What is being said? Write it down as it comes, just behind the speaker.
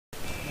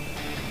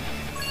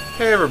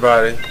Hey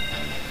everybody,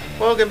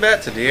 welcome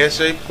back to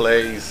DSJ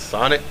Plays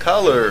Sonic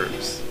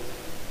Colors.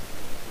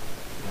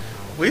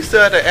 We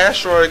still at the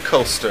Asteroid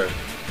Coaster.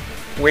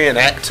 We're in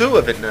Act 2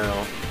 of it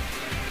now.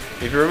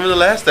 If you remember the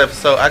last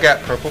episode, I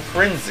got Purple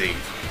Frenzy.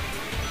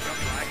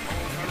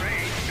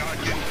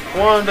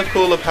 One of the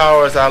cooler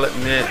powers, I'll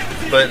admit,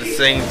 but at the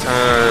same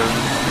time,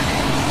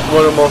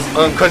 one of the most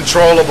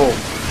uncontrollable.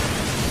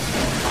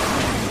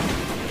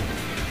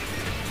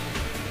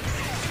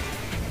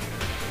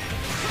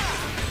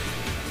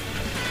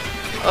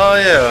 Oh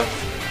yeah.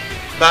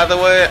 By the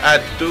way, I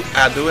do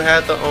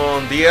have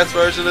the DS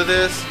version of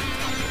this,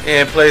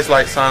 and it plays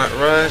like Sonic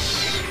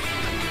Rush.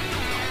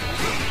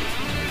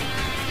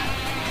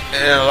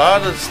 And a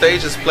lot of the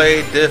stages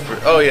play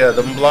different. Oh yeah,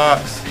 the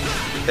blocks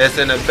that's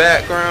in the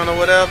background or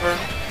whatever,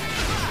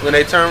 when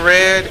they turn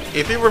red,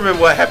 if you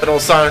remember what happened on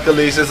Sonic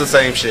Unleashed, it's the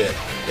same shit.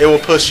 It will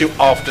push you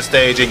off the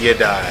stage and you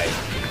die.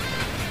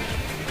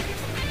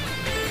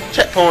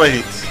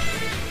 Checkpoints.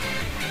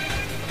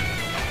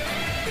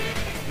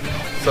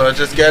 So I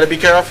just gotta be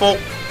careful.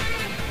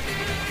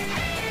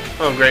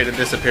 Oh great, the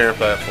disappearing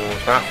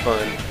platforms. Not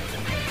fun.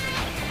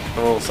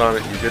 Oh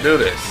Sonic, you can do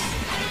this.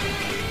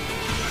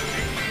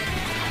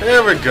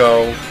 There we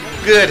go.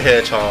 Good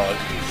Hedgehog.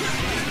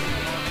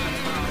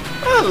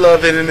 I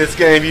love it in this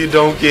game. You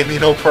don't give me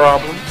no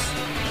problems.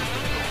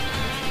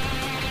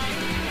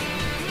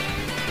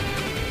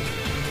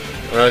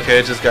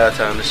 Okay, just gotta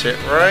time the shit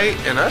right,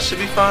 and I should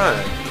be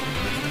fine.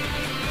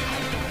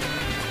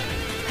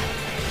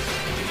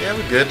 Yeah,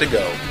 we're good to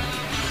go.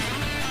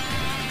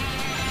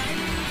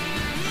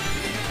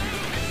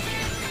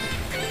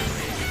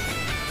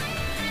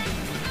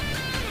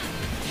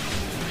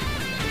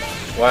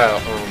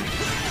 Wow,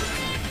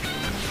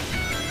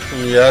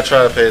 yeah, I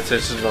try to pay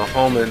attention to the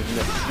homing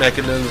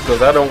mechanisms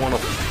because I don't want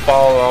to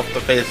fall off the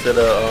face of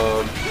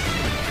the,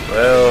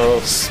 well,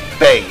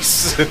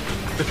 space.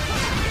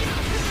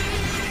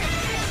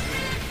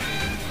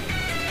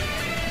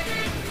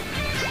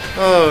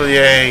 Oh,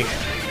 yay.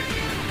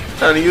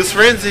 Time to use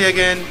Frenzy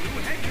again.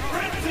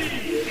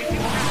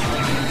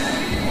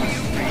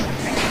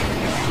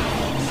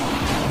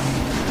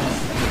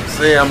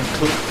 See, I'm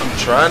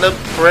trying to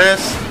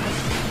press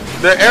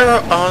the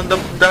arrow on the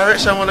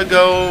direction I want to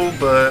go,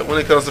 but when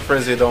it comes to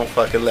Frenzy, it don't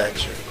fucking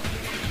let you.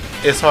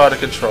 It's hard to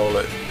control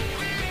it,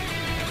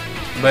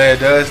 but it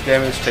does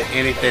damage to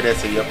anything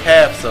that's in your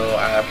path. So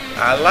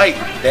I like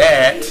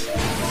that.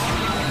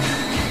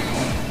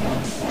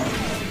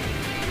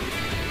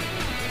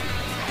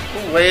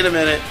 Ooh, wait a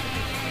minute.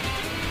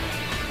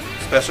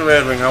 Special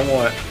red ring, I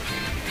want.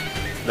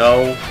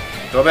 No.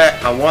 Go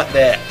back. I want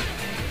that.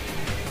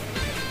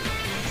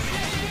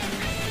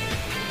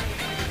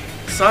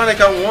 Sonic,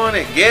 I want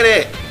it. Get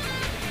it.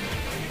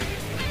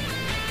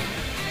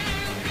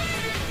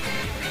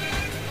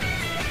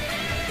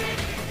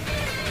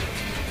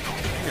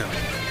 Damn.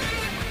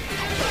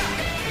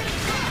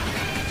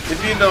 If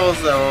you know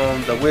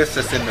the wisps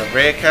that's in the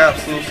red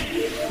capsules,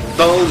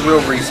 those will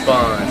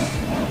respawn.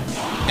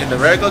 In the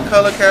regular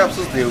color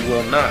capsules, they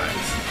will not.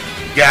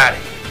 Got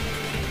it.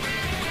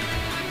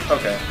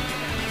 Okay,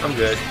 I'm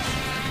good.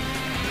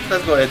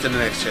 Let's go ahead to the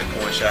next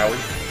checkpoint, shall we?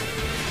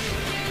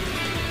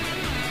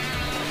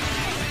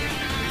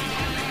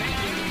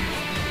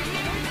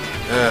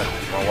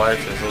 My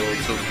wife is a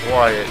little too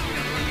quiet.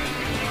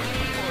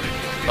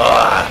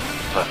 Ah,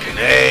 fucking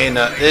A,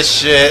 not this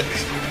shit.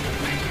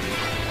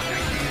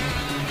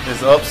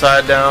 It's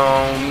upside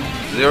down,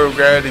 zero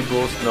gravity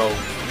boost. No,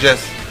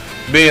 just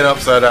being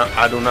upside down.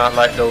 I do not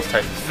like those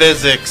type of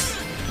physics.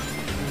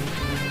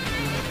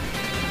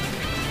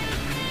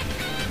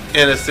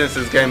 In a sense,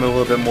 this game is a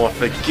little bit more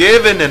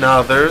forgiving than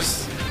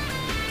others.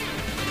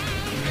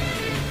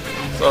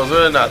 So it's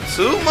really not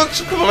too much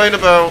to complain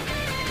about.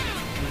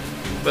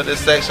 But this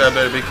section, I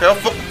better be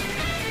careful.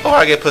 Or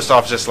I get pushed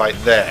off just like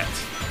that.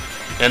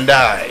 And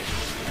die.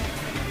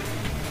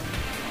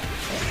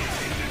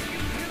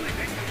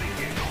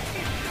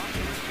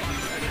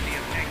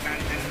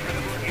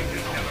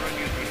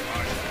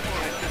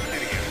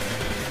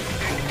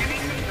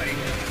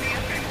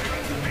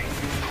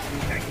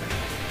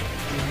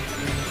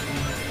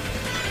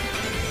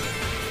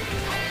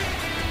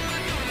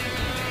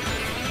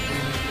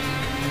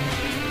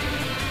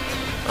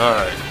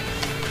 Alright.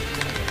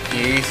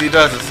 Easy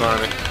does it,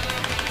 Sonic.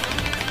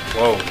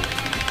 Whoa.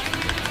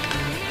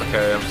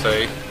 Okay, I'm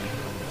safe.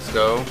 Let's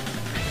go.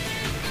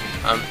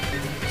 I'm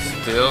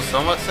still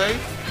somewhat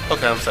safe?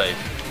 Okay, I'm safe.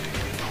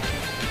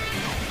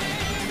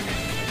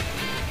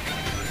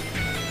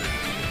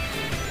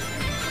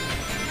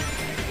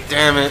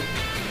 Damn it.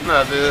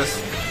 Not this.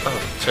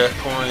 Oh,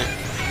 checkpoint.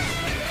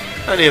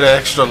 I need an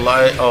extra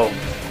light. Oh,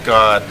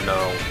 God,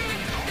 no.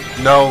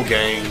 No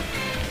game.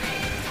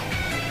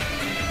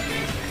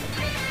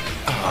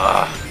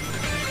 Ah.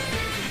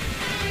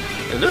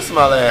 And this is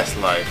my last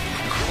life.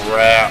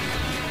 Crap.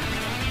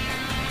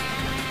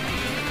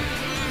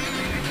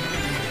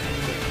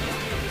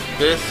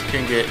 This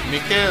can get me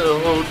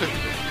killed.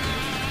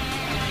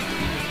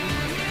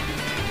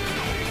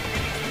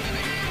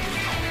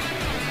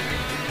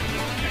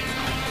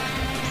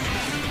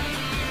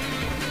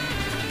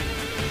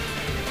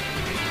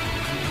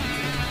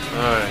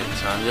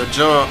 Time your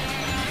jump.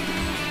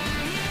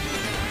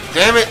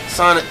 Damn it,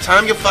 Sonic.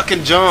 Time your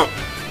fucking jump.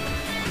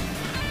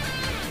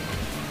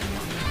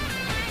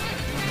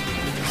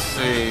 Let's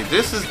see.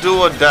 This is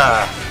do or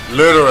die.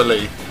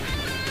 Literally.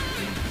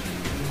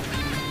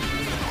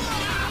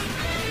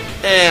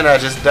 And I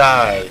just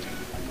died.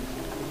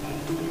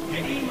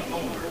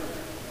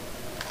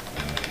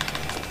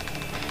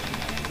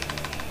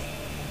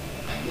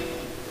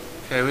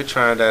 Okay, we're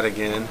trying that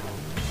again.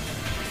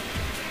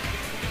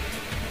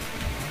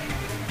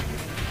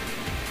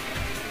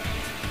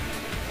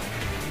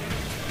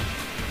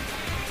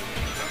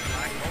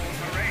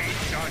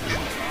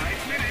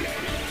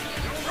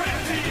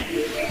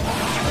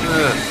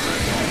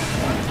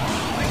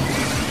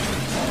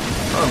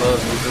 I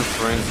love using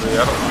frenzy.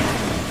 I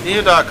don't.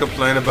 Even though I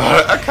complain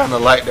about it, I kind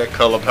of like that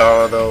color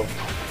power though.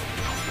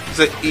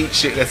 Just to eat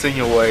shit that's in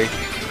your way.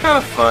 It's kind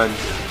of fun.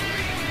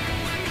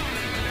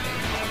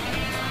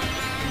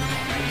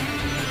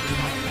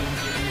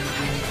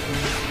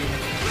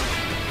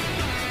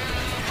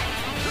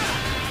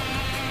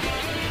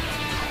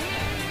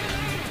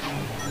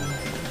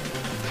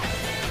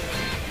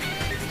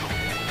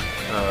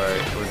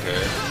 Alright, we're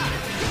good.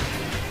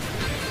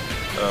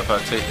 If I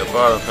take the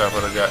bottom path, I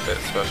would have got that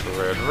special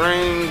red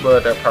ring,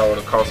 but that power would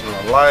have cost me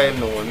my life,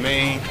 knowing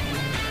me.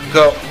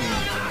 Go.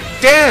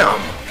 Damn!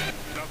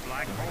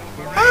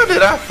 How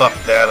did I fuck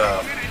that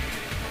up?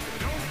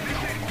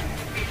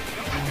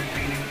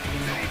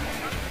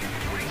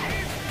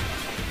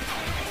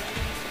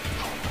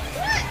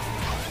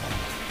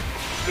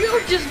 You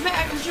were just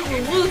mad because you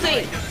were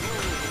losing.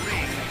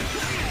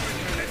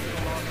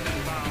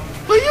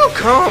 Will you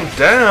calm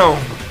down?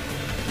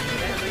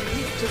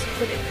 You just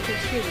put it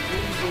because you were losing.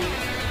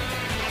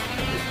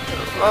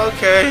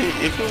 Okay,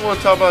 if you want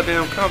to talk about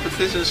damn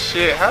competition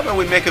shit, how about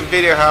we make a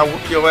video how I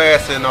whoop your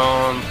ass in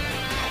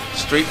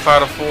Street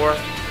Fighter 4?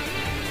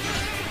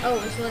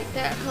 Oh, it's like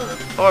that,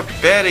 huh? Or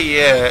better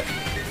yet,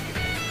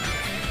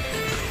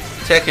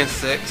 Tekken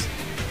 6.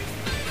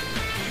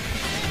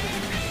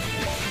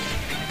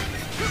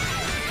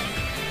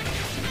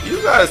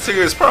 You got a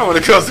serious problem when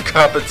it comes to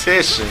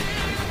competition.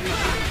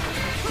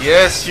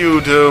 Yes,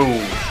 you do.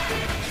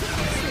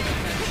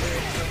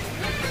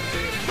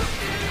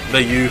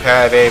 But you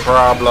have a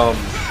problem,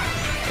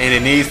 and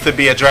it needs to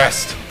be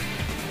addressed.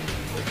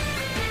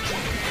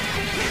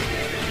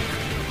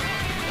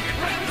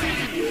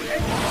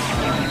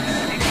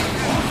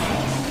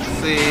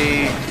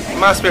 See,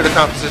 my spirit of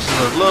competition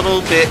is a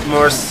little bit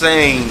more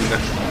sane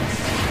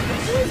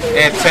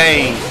and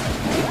tame.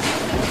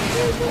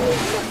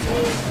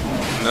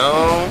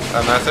 No,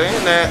 I'm not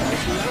saying that.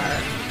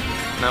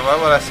 Now, why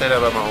would I say that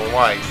about my own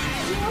wife?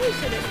 You always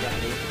say that about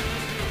me.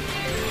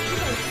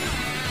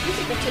 You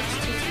think I take this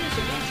too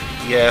seriously, don't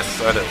you? Yes,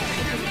 I do.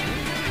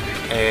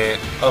 And,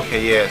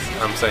 okay, yes,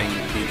 I'm saying you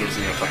be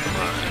losing your fucking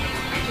mind.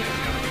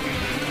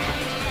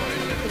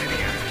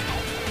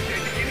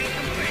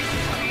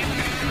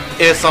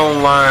 It's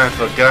online,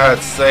 for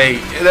God's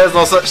sake. There's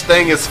no such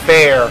thing as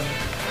fair.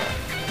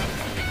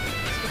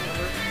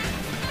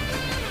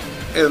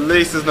 At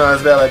least it's not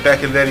as bad like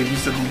back in the day. They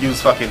used to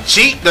use fucking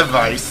cheat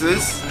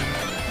devices.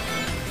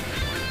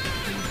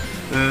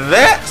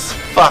 That's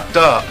fucked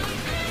up.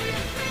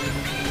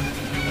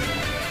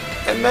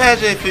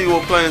 Imagine if you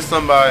were playing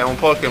somebody on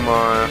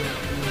Pokemon,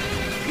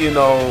 you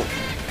know,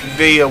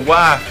 via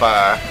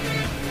Wi-Fi,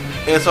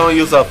 and someone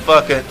use a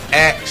fucking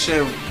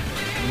action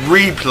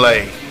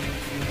replay.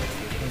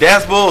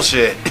 That's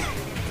bullshit.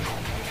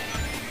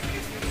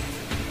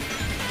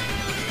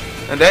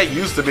 And that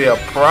used to be a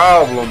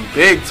problem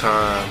big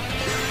time.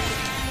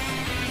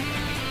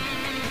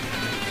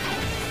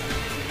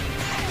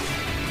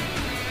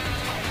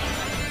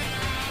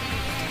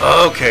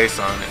 Okay,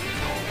 Sonic.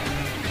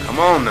 Come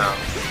on now.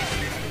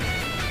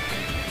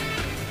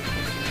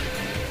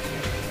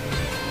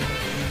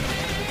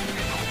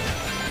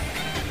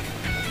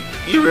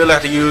 You really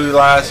have to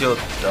utilize your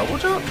double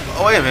jump?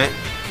 Oh, wait a minute.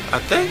 I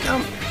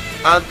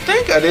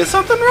think I did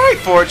something right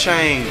for a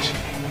change.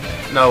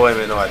 No, wait a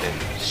minute. No, I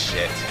didn't.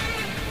 Shit.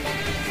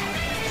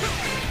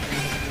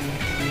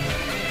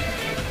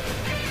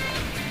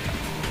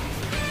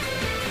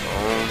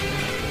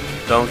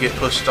 Don't get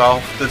pushed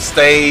off the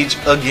stage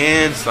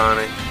again,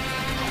 Sonic.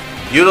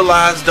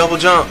 Utilize double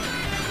jump.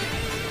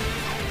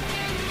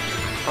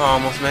 Oh,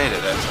 almost made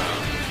it that time.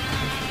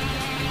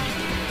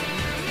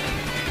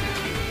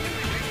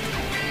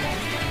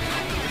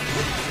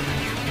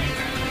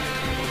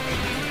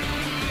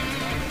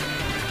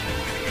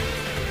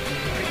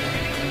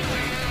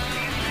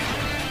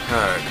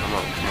 Alright, come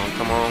on, come on,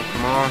 come on,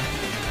 come on.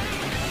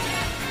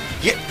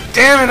 Yeah,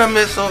 damn it, I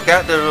missed. So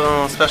got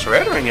the special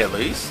red ring at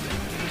least.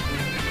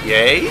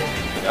 Yay.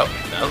 Yep,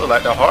 that looked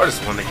like the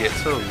hardest one to get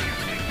too.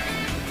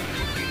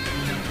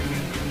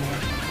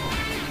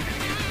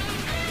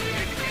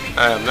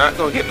 I am not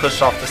going to get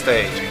pushed off the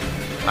stage.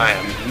 I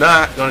am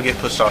not going to get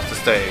pushed off the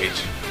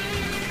stage.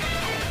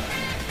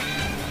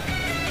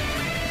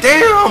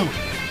 Damn!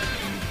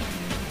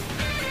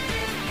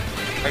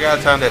 I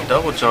gotta time that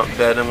double jump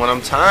better than when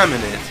I'm timing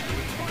it.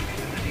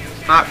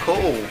 It's not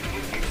cool.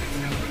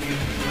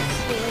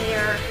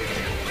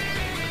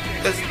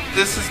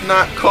 This is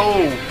not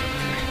cool.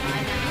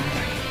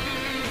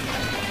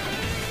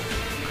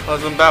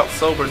 Cause I'm about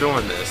sober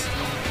doing this.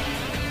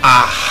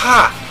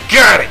 Aha!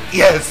 Got it!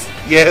 Yes!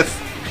 Yes!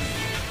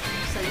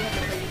 So you have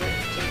to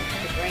play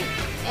the drink.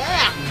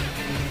 Ah!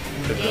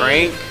 The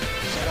drink?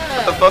 Shut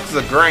What the up. fuck is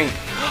a drink?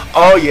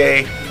 Oh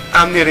yay!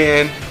 I'm near the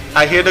end.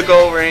 I hear the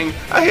gold ring.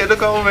 I hear the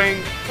gold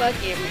ring. Fuck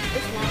it.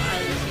 This Long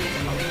Island shit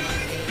is always my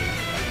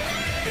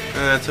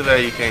thing. Too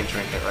bad you can't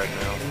drink it right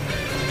now.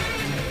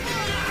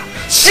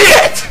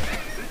 Shit!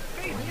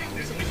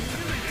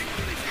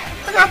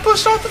 I got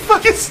pushed off the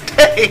fucking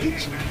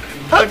stage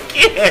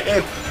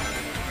again.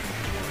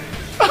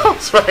 I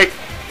was right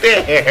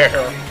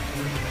there.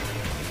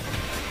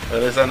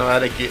 At least I know how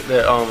to get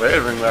that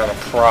red ring without a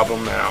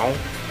problem now.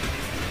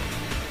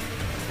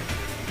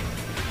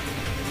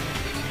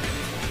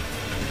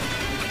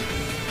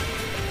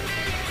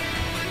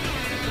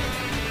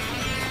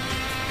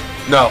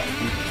 No.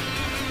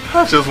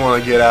 I just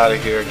want to get out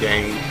of here,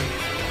 game.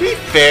 Be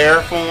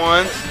fair for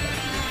once.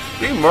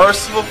 Be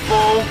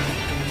merciful.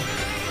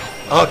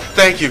 Oh,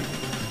 thank you.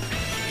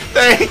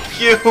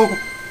 Thank you.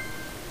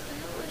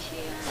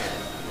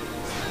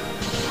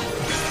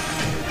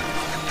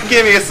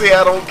 Give me a C,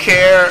 I don't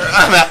care.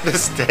 I'm at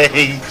this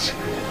stage.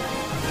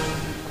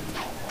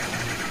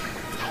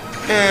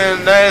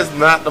 And that is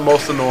not the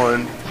most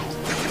annoying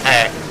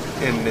act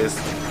in this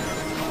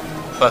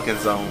fucking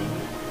zone.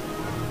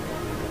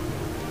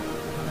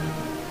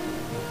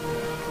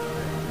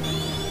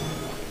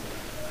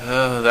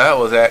 That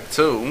was Act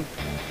 2.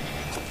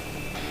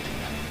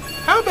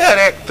 How bad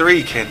Act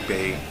 3 can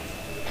be?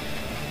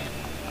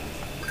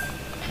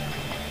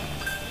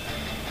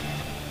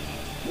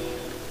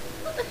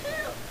 What the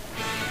hell?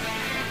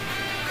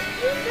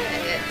 Who's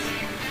that?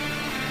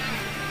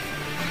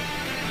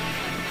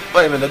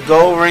 Wait a minute, the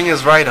gold ring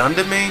is right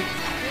under me? No.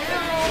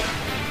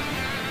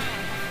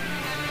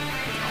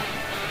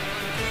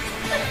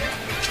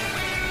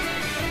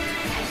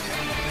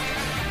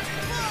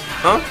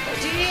 Huh?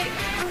 Dick.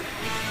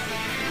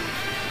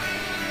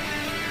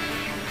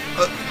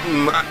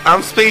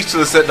 I'm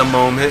speechless at the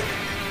moment.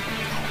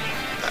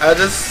 I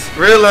just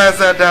realized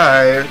I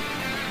died.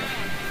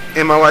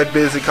 And my wife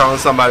busy calling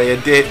somebody a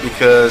dick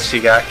because she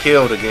got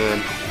killed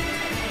again.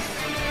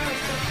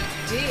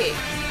 Dick.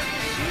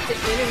 She's the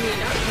enemy,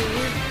 not you.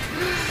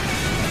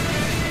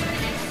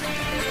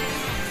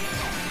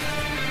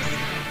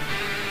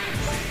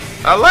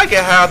 I like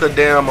it how the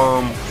damn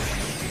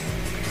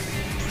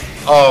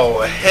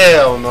oh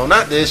hell no,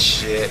 not this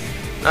shit.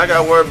 I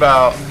gotta worry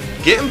about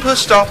getting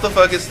pushed off the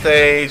fucking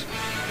stage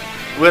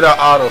with an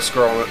auto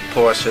scrolling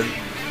portion.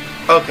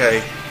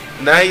 Okay,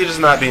 now you're just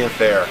not being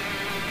fair.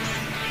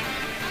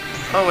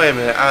 Oh wait a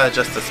minute, I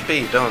adjust the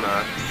speed, don't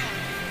I?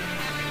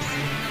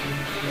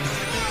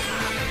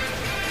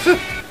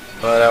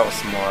 Well, that was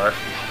smart.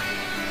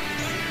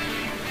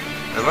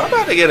 Am I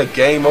about to get a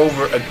game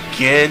over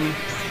again?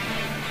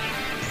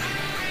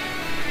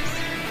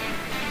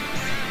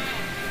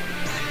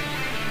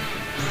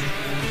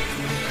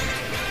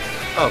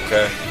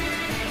 Okay.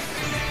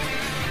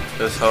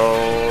 Just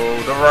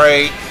hold the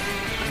right.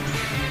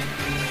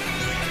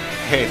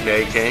 And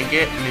they can't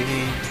get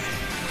me.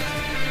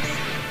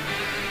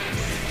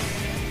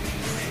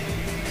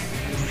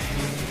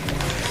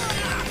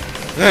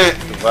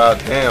 Wow,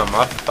 damn,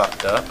 I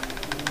fucked up.